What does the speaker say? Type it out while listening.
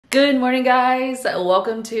Good morning, guys.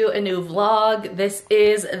 Welcome to a new vlog. This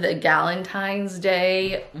is the Valentine's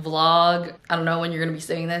Day vlog. I don't know when you're gonna be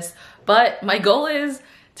seeing this, but my goal is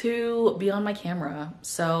to be on my camera.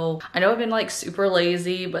 So I know I've been like super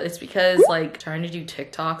lazy, but it's because like trying to do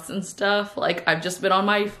TikToks and stuff, like I've just been on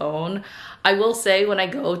my phone. I will say when I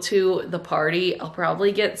go to the party, I'll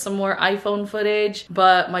probably get some more iPhone footage,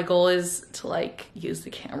 but my goal is to like use the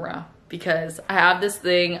camera because I have this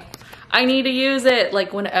thing. I need to use it.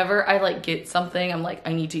 Like whenever I like get something, I'm like,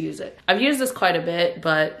 I need to use it. I've used this quite a bit,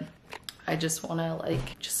 but I just wanna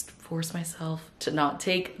like just force myself to not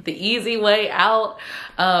take the easy way out.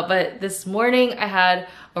 But this morning I had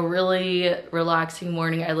a really relaxing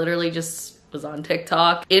morning. I literally just was on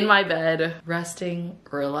TikTok in my bed, resting,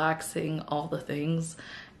 relaxing, all the things.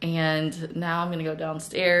 And now I'm gonna go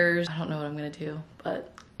downstairs. I don't know what I'm gonna do,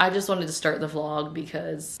 but I just wanted to start the vlog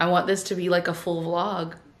because I want this to be like a full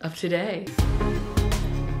vlog of today.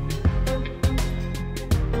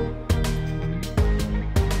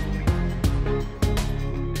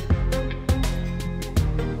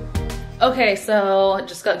 Okay, so I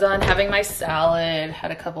just got done having my salad,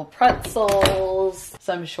 had a couple pretzels,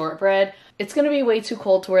 some shortbread. It's gonna be way too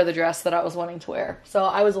cold to wear the dress that I was wanting to wear. So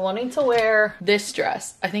I was wanting to wear this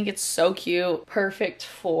dress. I think it's so cute, perfect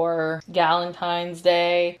for Valentine's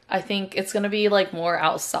Day. I think it's gonna be like more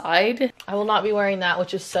outside. I will not be wearing that,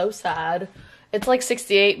 which is so sad. It's like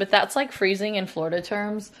 68, but that's like freezing in Florida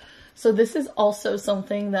terms. So this is also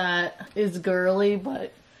something that is girly,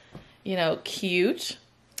 but you know, cute.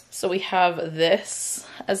 So we have this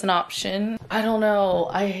as an option. I don't know.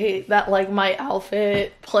 I hate that like my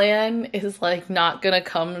outfit plan is like not gonna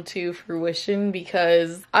come to fruition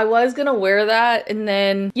because I was gonna wear that and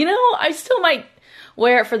then, you know, I still might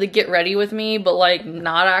wear it for the get ready with me, but like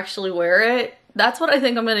not actually wear it. That's what I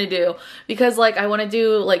think I'm gonna do because like I want to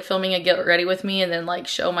do like filming a get ready with me and then like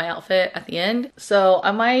show my outfit at the end. So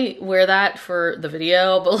I might wear that for the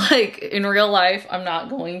video, but like in real life, I'm not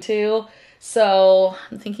going to. So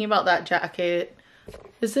I'm thinking about that jacket.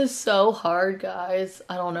 This is so hard, guys.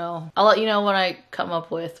 I don't know. I'll let you know when I come up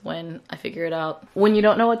with when I figure it out. When you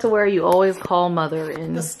don't know what to wear, you always call mother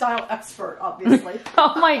in. The style expert, obviously.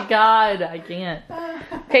 Oh my God, I can't.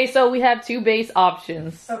 Okay, so we have two base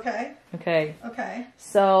options. Okay. Okay. Okay.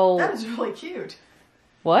 So. That is really cute.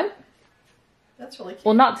 What? That's really cute.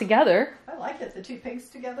 Well, not together. I like it. The two pinks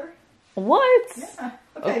together. What? Yeah.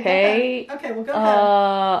 Okay. Okay, well go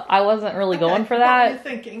ahead. I wasn't really going for that. What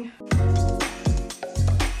were you thinking?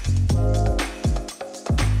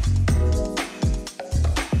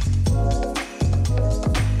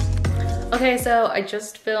 Okay, so I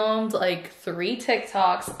just filmed like 3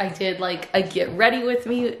 TikToks. I did like a get ready with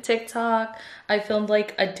me TikTok. I filmed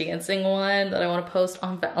like a dancing one that I want to post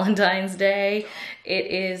on Valentine's Day. It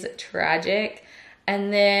is tragic.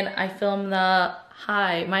 And then I filmed the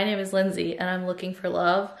hi, my name is Lindsay and I'm looking for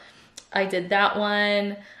love. I did that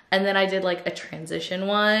one. And then I did like a transition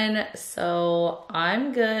one. So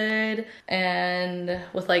I'm good. And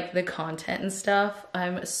with like the content and stuff,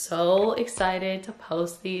 I'm so excited to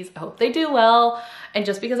post these. I hope they do well. And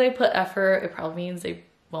just because I put effort, it probably means they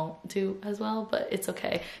won't do as well, but it's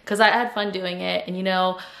okay. Cause I had fun doing it. And you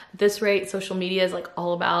know, this rate, social media is like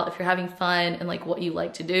all about if you're having fun and like what you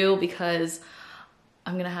like to do, because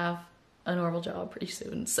I'm gonna have a normal job pretty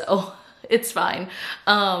soon, so it's fine.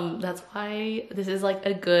 That's why this is like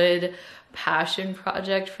a good passion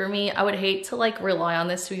project for me. I would hate to like rely on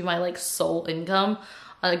this to be my like sole income,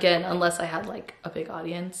 again, unless I had like a big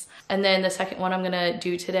audience. And then the second one I'm gonna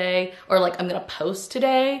do today, or like I'm gonna post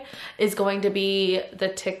today, is going to be the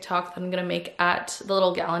TikTok that I'm gonna make at the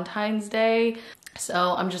little Valentine's Day.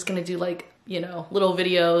 So I'm just gonna do like, you know, little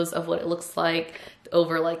videos of what it looks like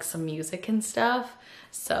over like some music and stuff.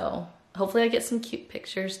 So hopefully I get some cute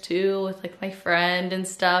pictures too with like my friend and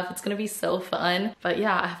stuff. It's gonna be so fun. But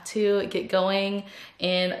yeah, I have to get going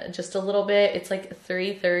in just a little bit. It's like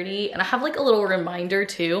 3:30 and I have like a little reminder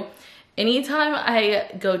too. Anytime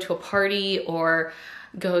I go to a party or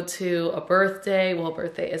go to a birthday, well,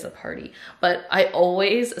 birthday is a party, but I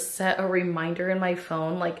always set a reminder in my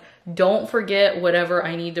phone, like don't forget whatever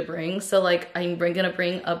I need to bring. So like I'm gonna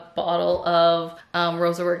bring a bottle of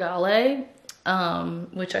Rosa Regale,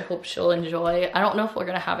 which I hope she'll enjoy. I don't know if we're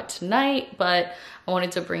gonna have it tonight, but I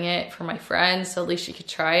wanted to bring it for my friend so at least she could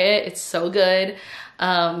try it. It's so good.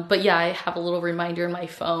 But yeah, I have a little reminder in my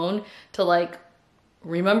phone to like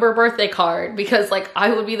remember birthday card, because like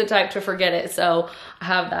I would be the type to forget it. So I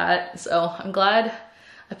have that. So I'm glad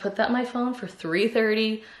I put that in my phone for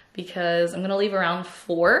 3:30 because I'm gonna leave around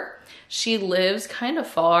 4. She lives kind of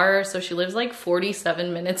far, so she lives like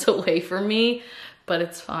 47 minutes away from me. but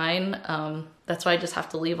it's fine. That's why I just have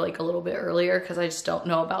to leave like a little bit earlier because I just don't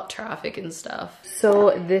know about traffic and stuff.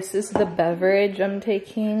 So this is the beverage I'm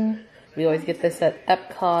taking. We always get this at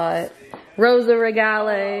Epcot. Rosa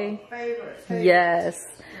Regale. Favorite. Yes.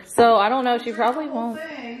 So I don't know, she probably won't.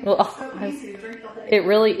 Well, it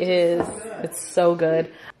really is. It's so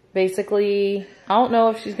good. Basically, I don't know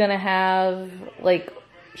if she's gonna have like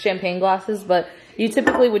champagne glasses, but you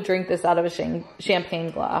typically would drink this out of a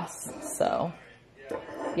champagne glass. So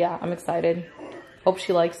yeah, I'm excited. Hope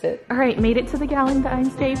she likes it. All right, made it to the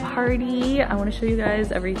Valentine's Day party. I want to show you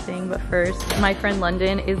guys everything, but first, my friend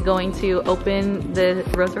London is going to open the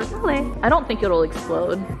Rose Regale. I don't think it'll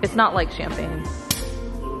explode. It's not like champagne.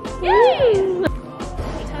 Yay!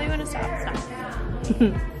 Tell you when to stop.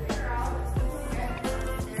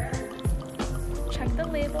 Check the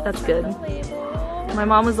label. That's good. My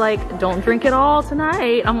mom was like, don't drink it all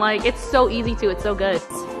tonight. I'm like, it's so easy to, it's so good.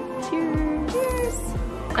 Cheers.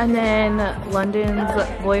 And then London's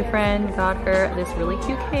boyfriend got her this really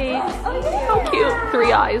cute cake. How cute,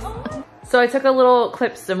 3 eyes. So I took a little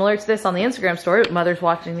clip similar to this on the Instagram story with Mother's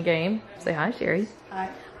watching the game. Say hi, Sherry. Hi.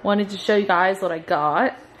 Wanted to show you guys what I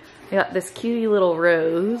got. I got this cutie little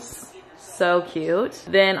rose. So cute.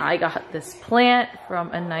 Then I got this plant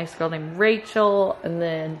from a nice girl named Rachel. And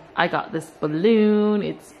then I got this balloon.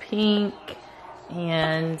 It's pink.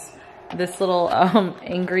 And this little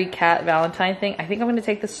angry cat Valentine thing. I think I'm gonna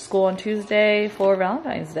take this to school on Tuesday for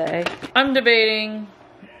Valentine's Day. I'm debating,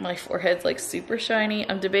 my forehead's like super shiny.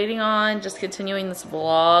 I'm debating on just continuing this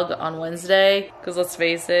vlog on Wednesday, because let's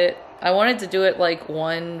face it, I wanted to do it like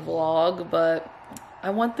one vlog, but I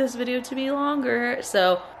want this video to be longer,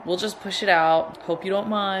 so we'll just push it out. Hope you don't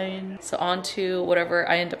mind. So on to whatever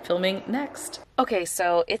I end up filming next. Okay,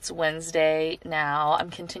 so it's Wednesday now. I'm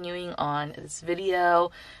continuing on this video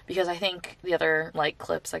because I think the other like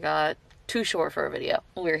clips I got too short for a video.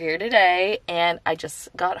 We're here today and I just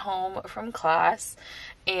got home from class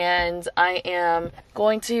and I am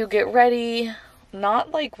going to get ready, not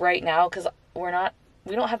like right now because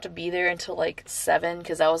we don't have to be there until like 7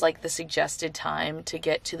 because that was like the suggested time to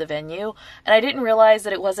get to the venue. And I didn't realize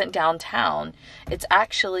that it wasn't downtown. It's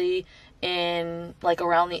actually in like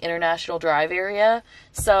around the International Drive area.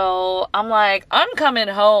 So I'm like, I'm coming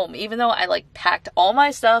home. Even though I like packed all my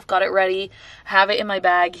stuff, got it ready, have it in my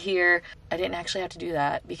bag here. I didn't actually have to do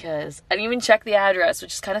that because I didn't even check the address,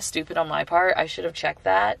 which is kind of stupid on my part. I should have checked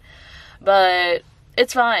that. But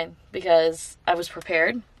it's fine because I was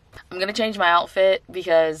prepared. I'm gonna change my outfit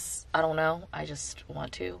because I don't know, I just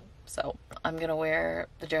want to. So I'm gonna wear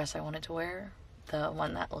the dress I wanted to wear, the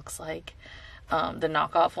one that looks like the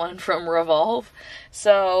knockoff one from Revolve.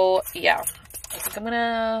 So yeah, I think I'm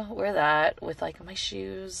gonna wear that with like my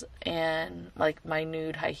shoes and like my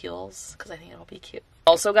nude high heels because I think it'll be cute.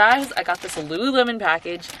 Also guys, I got this Lululemon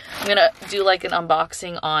package. I'm gonna do like an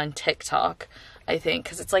unboxing on TikTok, I think,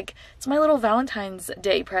 because it's like, it's my little Valentine's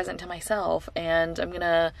Day present to myself, and I'm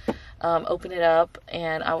gonna open it up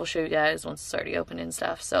and I will show you guys once it's already opened and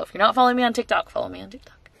stuff. So if you're not following me on TikTok, follow me on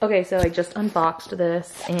TikTok. Okay, so I just unboxed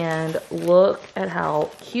this and look at how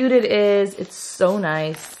cute it is. It's so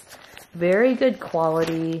nice. Very good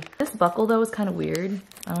quality. This buckle though is kind of weird.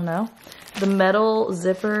 I don't know. The metal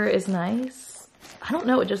zipper is nice. I don't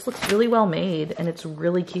know, it just looks really well made and it's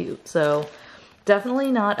really cute. So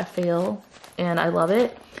definitely not a fail and I love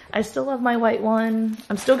it. I still love my white one.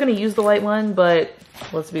 I'm still gonna use the white one, but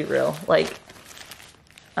let's be real. Like,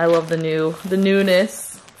 I love the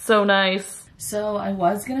newness. So nice. So I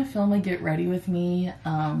was gonna film a get ready with me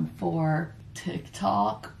for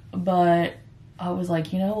TikTok, but I was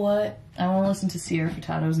like, you know what? I want to listen to Sierra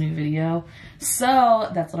Furtado's new video.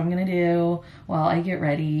 So that's what I'm gonna do while I get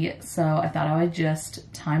ready. So I thought I would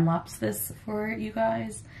just time lapse this for you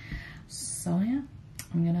guys. So yeah,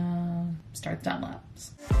 I'm gonna start the time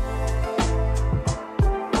lapse.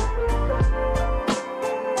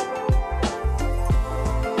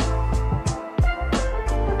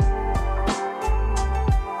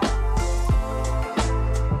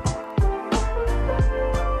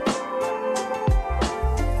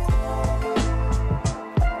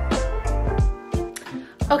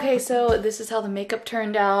 Okay, so this is how the makeup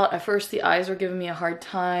turned out. At first the eyes were giving me a hard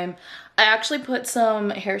time. I actually put some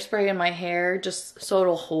hairspray in my hair just so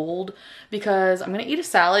it'll hold because I'm gonna eat a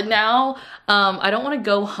salad now. I don't wanna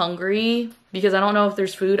go hungry because I don't know if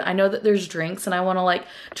there's food. I know that there's drinks and I wanna like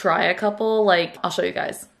try a couple. Like, I'll show you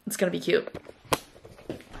guys. It's gonna be cute.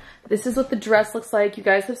 This is what the dress looks like. You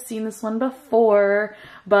guys have seen this one before,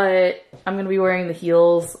 but I'm gonna be wearing the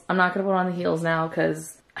heels. I'm not gonna put on the heels now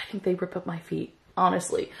because I think they rip up my feet.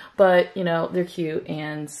 honestly. But, you know, they're cute,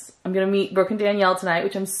 and I'm gonna meet Brooke and Danielle tonight,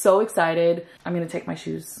 which I'm so excited. I'm gonna take my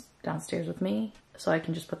shoes downstairs with me so I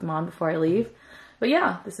can just put them on before I leave. But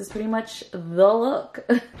yeah, this is pretty much the look.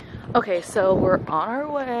 Okay, so we're on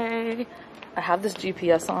our way. I have this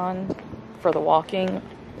GPS on for the walking,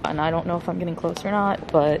 and I don't know if I'm getting close or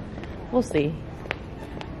not, but we'll see.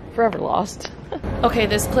 Forever lost. Okay,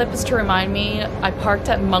 this clip is to remind me I parked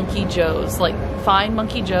at Monkey Joe's. Like, find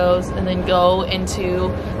Monkey Joe's and then go into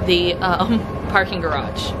the parking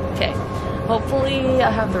garage. Okay, hopefully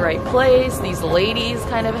I have the right place. These ladies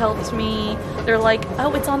kind of helped me. They're like,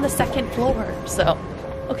 oh, it's on the 2nd floor. So,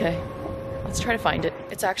 okay, let's try to find it.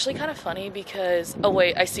 It's actually kind of funny because, oh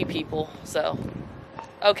wait, I see people, so,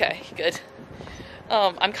 okay, good.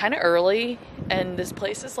 I'm kind of early, and this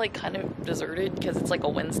place is like kind of deserted because it's like a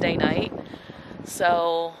Wednesday night.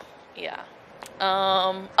 So, yeah.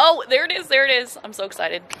 Oh, there it is, there it is. I'm so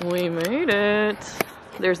excited. We made it.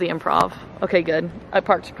 There's the Improv. Okay, good. I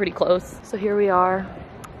parked pretty close. So here we are.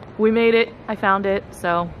 We made it. I found it.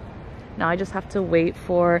 So now I just have to wait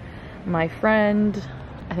for my friend.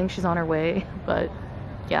 I think she's on her way, but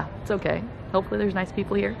yeah, it's okay. Hopefully there's nice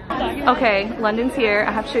people here. Okay, London's here.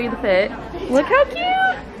 I have to show you the fit. Look how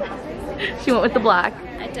cute! She went with the black.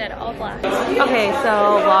 I did all black. Okay,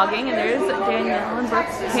 so vlogging, and there's Danielle and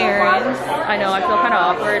Brooke's parents. I know, I feel kind of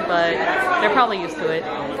awkward, but they're probably used to it.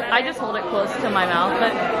 I just hold it close to my mouth,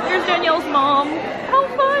 but here's Danielle's mom. How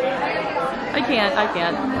fun! I can't.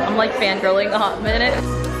 I'm like fangirling a hot minute.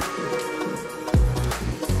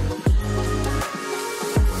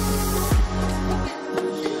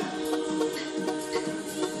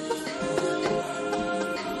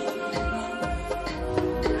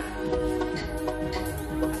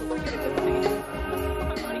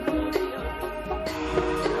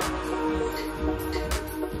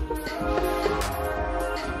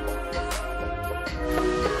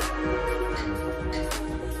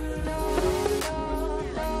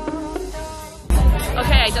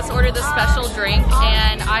 Okay, I just ordered the special drink,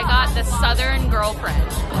 and I got the Southern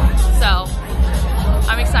Girlfriend. So,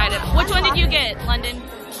 I'm excited. Which one did you get, London?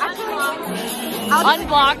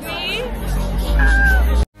 Unblock me?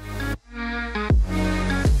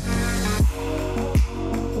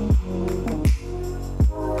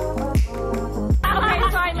 Okay,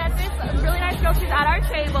 so I met this really nice girl. She's at our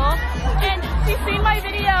table, and she's seen my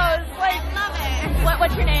videos. Like, love it.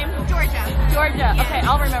 What's your name? Georgia. Georgia. Yeah. Okay,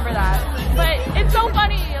 I'll remember that. But it's so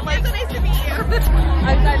funny. Like, it's so nice to meet you.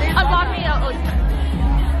 Unblock me.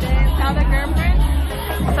 Southern Girlfriend.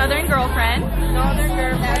 Southern Girlfriend. Northern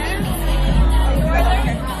Girlfriend.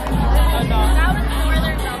 That was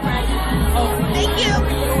Northern Girlfriend. Oh, thank you.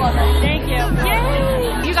 Thank you.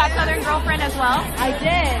 Yay! You got Southern Girlfriend as well? I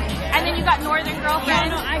did. And then you got Northern Girlfriend?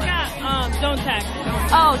 Yeah, no, I got Don't Text.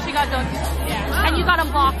 Oh, she got Don't Text. Yeah. And you got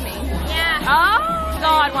Unblock Me. Yeah. Oh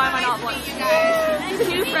God, why am I not blocking you guys?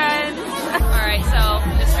 Two friends. Alright, so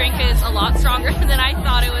this drink is a lot stronger than I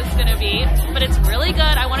thought it was gonna be, but it's really good.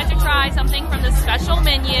 I wanted to try something from the special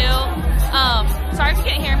menu. Sorry if you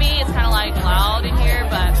can't hear me, it's kinda like loud in here,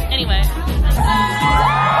 but anyway.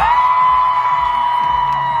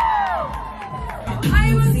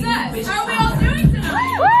 I'm obsessed. How are we all doing tonight?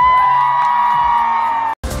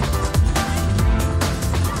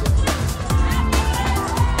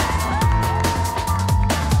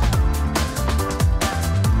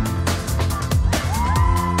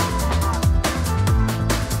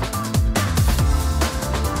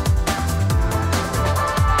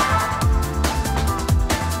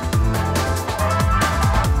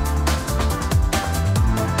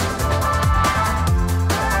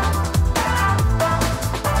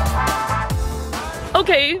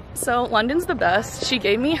 Okay, so London's the best. She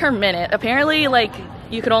gave me her minute. Apparently, like,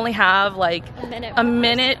 you could only have like a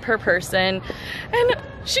minute per person. And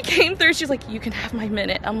she came through, she's like, you can have my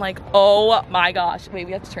minute. I'm like, oh my gosh. Wait,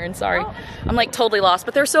 we have to turn, sorry. I'm like totally lost,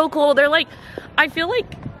 but they're so cool. They're like, I feel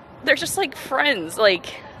like they're just like friends. Like,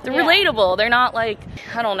 they're relatable. They're not like,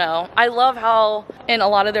 I don't know. I love how in a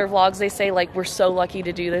lot of their vlogs they say like, we're so lucky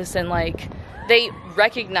to do this, and like they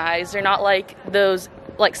recognize, they're not like those,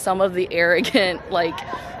 like some of the arrogant like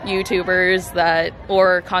YouTubers that,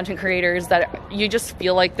 or content creators that you just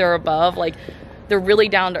feel like they're above. Like, they're really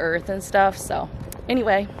down to earth and stuff. So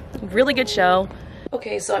anyway, really good show.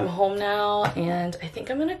 Okay, so I'm home now, and I think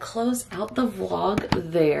I'm gonna close out the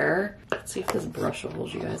vlog there. Let's see if this brush will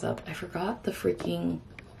hold you guys up. I forgot the freaking,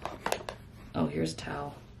 oh, here's a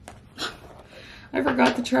towel. I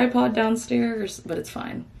forgot the tripod downstairs, but it's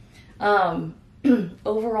fine.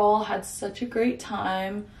 Overall, had such a great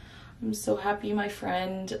time. I'm so happy my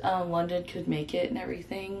friend London could make it and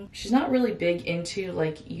everything. She's not really big into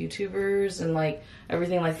like YouTubers and like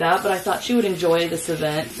everything like that, but I thought she would enjoy this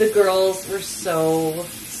event. The girls were so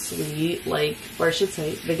sweet, like, or I should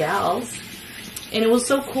say the gals. And it was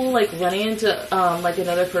so cool like running into like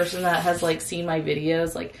another person that has like seen my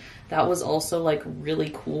videos. Like that was also like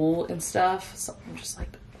really cool and stuff. So I'm just like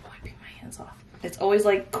wiping my hands off. It's always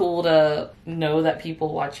like cool to know that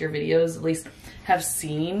people watch your videos, at least have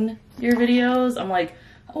seen your videos. I'm like,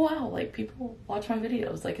 oh wow, like people watch my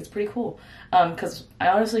videos. Like it's pretty cool. Cause I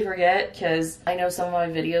honestly forget, cause I know some of my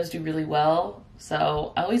videos do really well.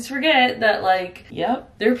 So I always forget that like,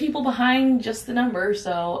 yep, there are people behind just the number.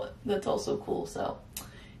 So that's also cool. So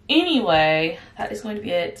anyway, that is going to be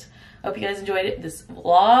it. I hope you guys enjoyed it. This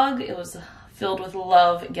vlog, it was filled with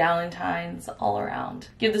love, galentines all around.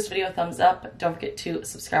 Give this video a thumbs up. Don't forget to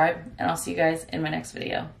subscribe, and I'll see you guys in my next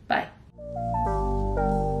video. Bye.